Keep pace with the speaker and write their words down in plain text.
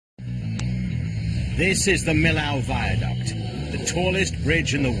This is the Millau Viaduct, the tallest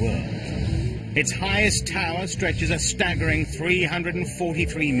bridge in the world. Its highest tower stretches a staggering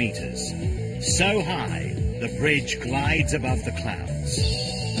 343 meters. So high, the bridge glides above the clouds.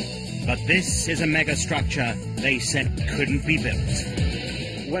 But this is a megastructure they said couldn't be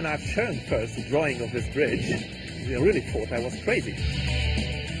built. When I've shown first the drawing of this bridge, they really thought I was crazy.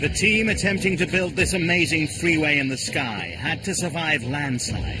 The team attempting to build this amazing freeway in the sky had to survive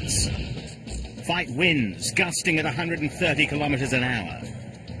landslides, fight winds gusting at 130 kilometers an hour,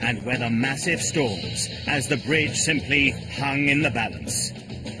 and weather massive storms as the bridge simply hung in the balance.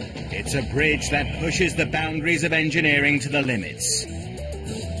 It's a bridge that pushes the boundaries of engineering to the limits,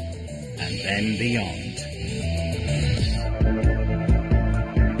 and then beyond.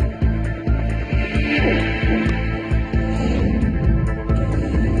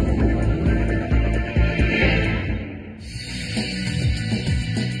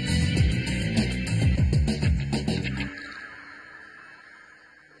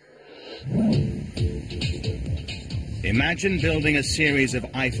 Imagine building a series of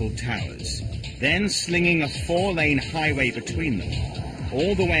Eiffel Towers, then slinging a 4-lane highway between them,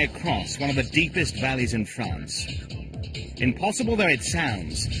 all the way across one of the deepest valleys in France. Impossible though it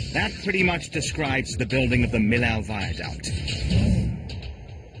sounds, that pretty much describes the building of the Millau Viaduct.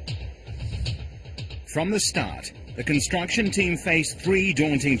 From the start, the construction team faced 3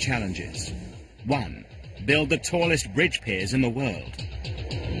 daunting challenges. 1. Build the tallest bridge piers in the world.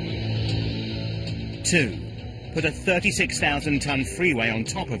 2. Put a 36,000-ton freeway on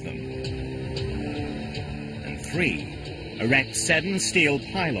top of them. And 3. Erect 7 steel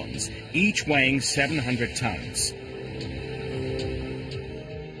pylons, each weighing 700 tons.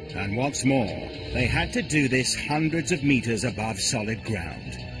 And what's more, they had to do this hundreds of meters above solid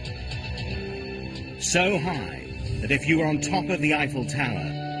ground. So high that if you were on top of the Eiffel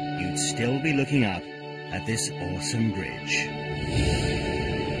Tower, you'd still be looking up at this awesome bridge.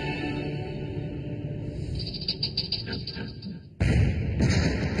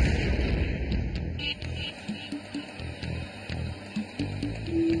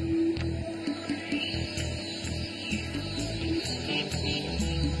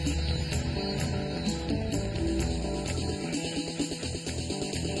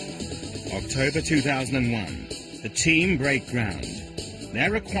 October 2001, the team break ground. They're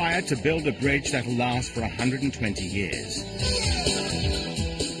required to build a bridge that'll last for 120 years.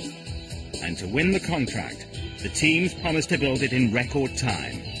 And to win the contract, the teams promised to build it in record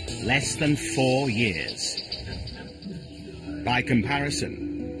time, less than 4 years. By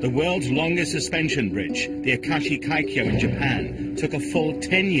comparison, the world's longest suspension bridge, the Akashi Kaikyo in Japan, took a full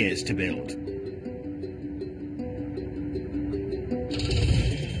 10 years to build.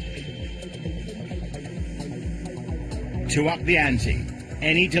 To up the ante,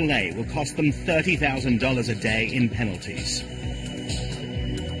 any delay will cost them $30,000 a day in penalties.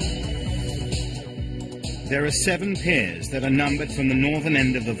 There are 7 piers that are numbered from the northern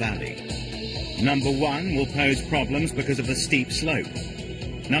end of the valley. Number 1 will pose problems because of the steep slope.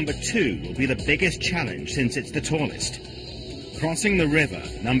 Number 2 will be the biggest challenge since it's the tallest. Crossing the river,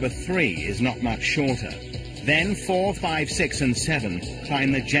 number 3 is not much shorter. Then 4, 5, 6 and 7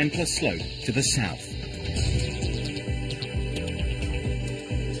 climb the gentler slope to the south.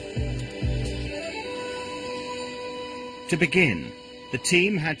 To begin, the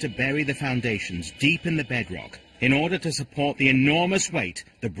team had to bury the foundations deep in the bedrock in order to support the enormous weight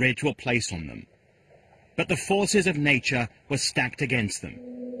the bridge will place on them. But the forces of nature were stacked against them.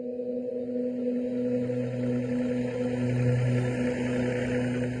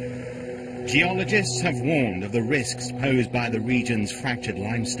 Geologists have warned of the risks posed by the region's fractured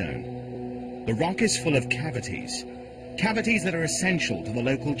limestone. The rock is full of cavities that are essential to the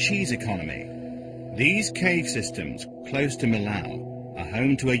local cheese economy. These cave systems, close to Millau, are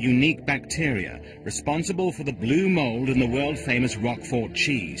home to a unique bacteria responsible for the blue mold in the world-famous Roquefort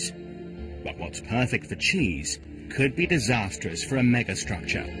cheese. But what's perfect for cheese could be disastrous for a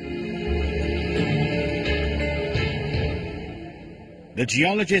megastructure. The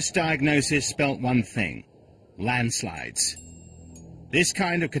geologist's diagnosis spelt one thing: landslides. This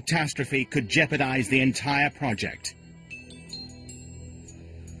kind of catastrophe could jeopardize the entire project.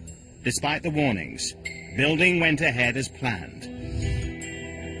 Despite the warnings, building went ahead as planned.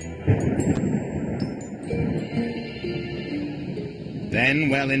 Then,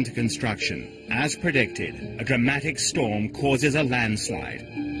 well into construction, as predicted, a dramatic storm causes a landslide.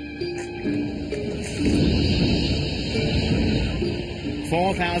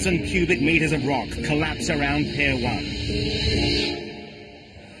 4,000 cubic meters of rock collapse around Pier 1.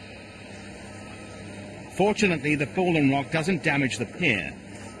 Fortunately, the fallen rock doesn't damage the pier,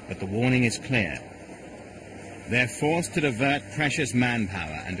 but the warning is clear. They're forced to divert precious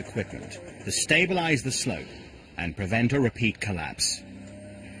manpower and equipment to stabilize the slope and prevent a repeat collapse.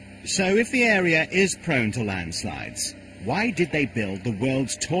 So if the area is prone to landslides, why did they build the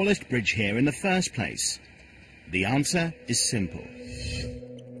world's tallest bridge here in the first place? The answer is simple.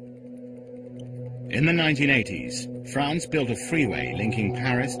 In the 1980s, France built a freeway linking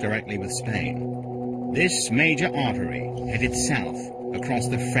Paris directly with Spain. This major artery headed south across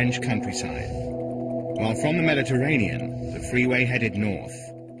the French countryside, while from the Mediterranean, the freeway headed north,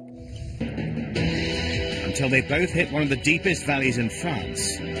 until they both hit one of the deepest valleys in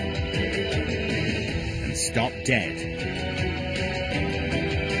France and stopped dead.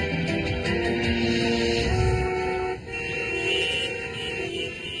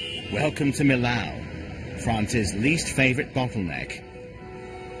 Welcome to Millau, France's least favorite bottleneck.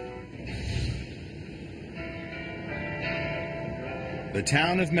 The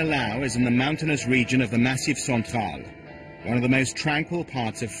town of Millau is in the mountainous region of the Massif Central, one of the most tranquil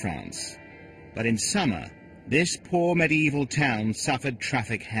parts of France. But in summer, this poor medieval town suffered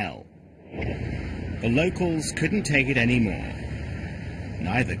traffic hell. The locals couldn't take it anymore.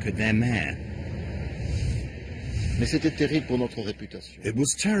 Neither could their mayor. It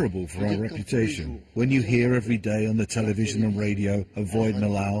was terrible for our reputation. When you hear every day on the television and radio, avoid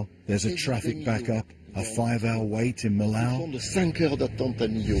Millau, there's a traffic backup, a 5-hour wait in Millau.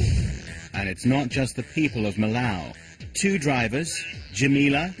 And it's not just the people of Millau. Two drivers,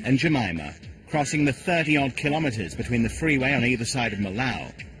 Jamila and Jemima, crossing the 30-odd kilometers between the freeway on either side of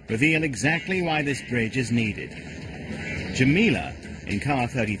Millau, reveal exactly why this bridge is needed. Jamila, in car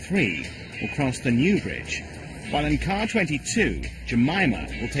 33, will cross the new bridge, while in car 22, Jemima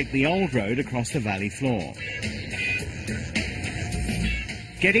will take the old road across the valley floor.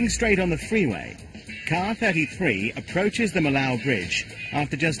 Getting straight on the freeway, car 33 approaches the Millau Bridge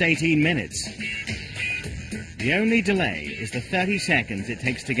after just 18 minutes. The only delay is the 30 seconds it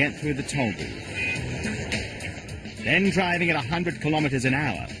takes to get through the toll booth. Then driving at 100 kilometers an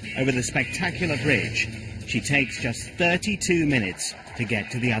hour over the spectacular bridge, she takes just 32 minutes to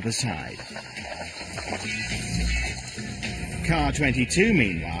get to the other side. Car 22,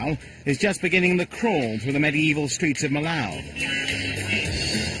 meanwhile, is just beginning the crawl through the medieval streets of Millau.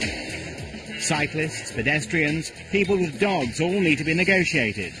 Cyclists, pedestrians, people with dogs all need to be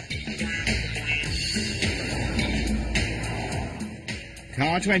negotiated.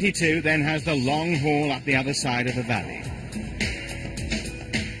 Car 22 then has the long haul up the other side of the valley.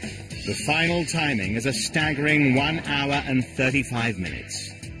 The final timing is a staggering 1 hour and 35 minutes.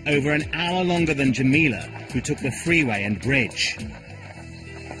 Over an hour longer than Jamila, who took the freeway and bridge.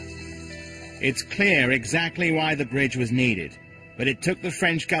 It's clear exactly why the bridge was needed, but it took the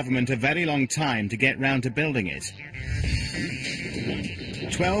French government a very long time to get round to building it.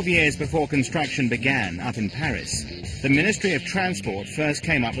 12 years before construction began up in Paris, the Ministry of Transport first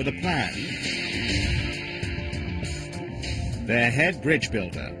came up with a plan. Their head bridge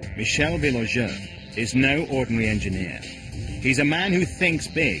builder, Millau, is no ordinary engineer. He's a man who thinks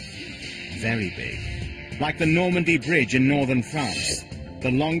big, very big, like the Normandy Bridge in northern France, the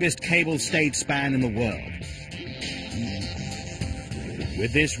longest cable-stayed span in the world.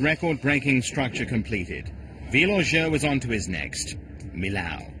 With this record-breaking structure completed, Millau was on to his next,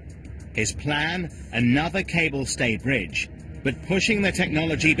 Millau. His plan, another cable-stayed bridge, but pushing the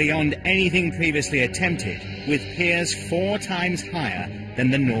technology beyond anything previously attempted, with piers 4 times higher than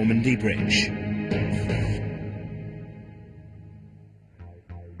the Normandy Bridge.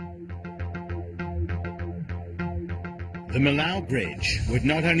 The Millau Bridge would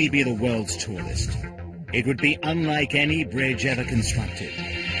not only be the world's tallest, it would be unlike any bridge ever constructed.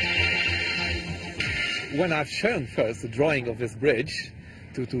 When I've shown first the drawing of this bridge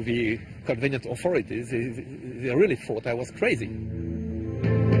to the convenient authorities, they really thought I was crazy.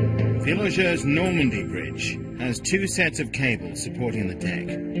 Milau's Normandy Bridge has 2 sets of cables supporting the deck.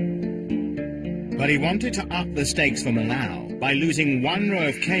 But he wanted to up the stakes for Millau by losing 1 row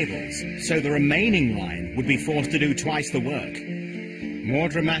of cables, so the remaining line would be forced to do twice the work. More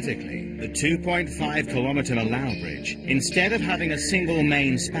dramatically, the 2.5-kilometer Millau Bridge, instead of having a single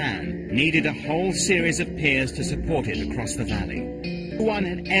main span, needed a whole series of piers to support it across the valley. No one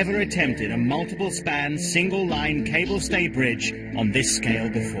had ever attempted a multiple-span, single-line cable-stay bridge on this scale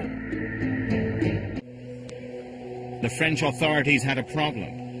before. The French authorities had a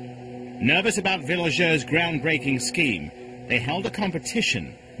problem. Nervous about Milau's groundbreaking scheme, they held a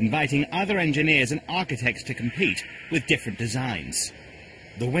competition inviting other engineers and architects to compete with different designs.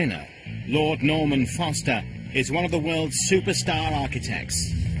 The winner, Lord Norman Foster, is one of the world's superstar architects.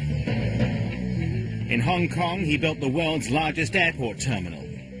 In Hong Kong, he built the world's largest airport terminal.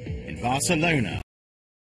 In Barcelona,